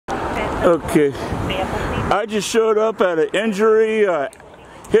Okay. I just showed up at an injury,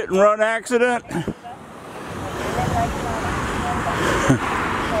 hit and run accident.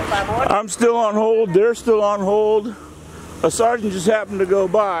 I'm still on hold. They're still on hold. A sergeant just happened to go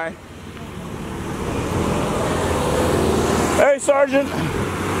by. Hey, Sergeant.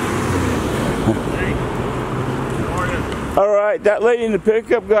 All right, that lady in the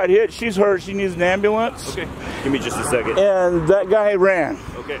pickup got hit. She's hurt. She needs an ambulance. Okay. Give me just a second. And that guy ran.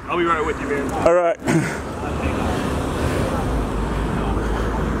 Okay, I'll be right with you, man. All right.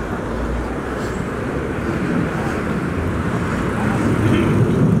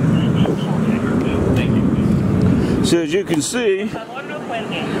 So as you can see,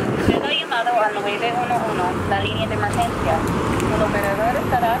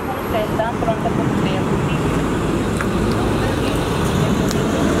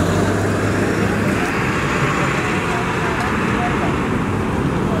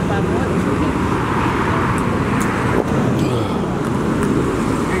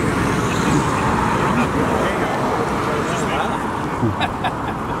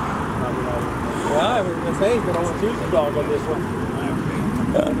 Well, I was going to say, but I want to choose the dog on this one.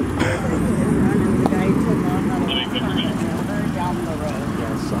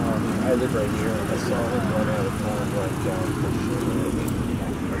 I live right here, and I saw him run out of town right down for sure.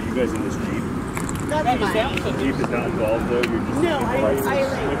 Are you guys in this Jeep? That's mine. The Jeep is not involved though, you're just No, I like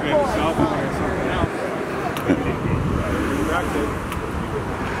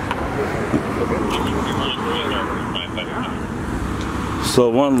so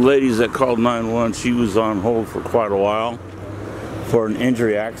one of the ladies that called 911, she was on hold for quite a while for an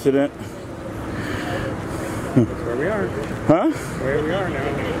injury accident. That's where we are. Huh? Where we are now.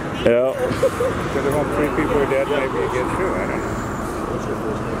 Yeah. Because if all 3 people are dead, maybe it gets through. I don't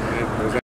know.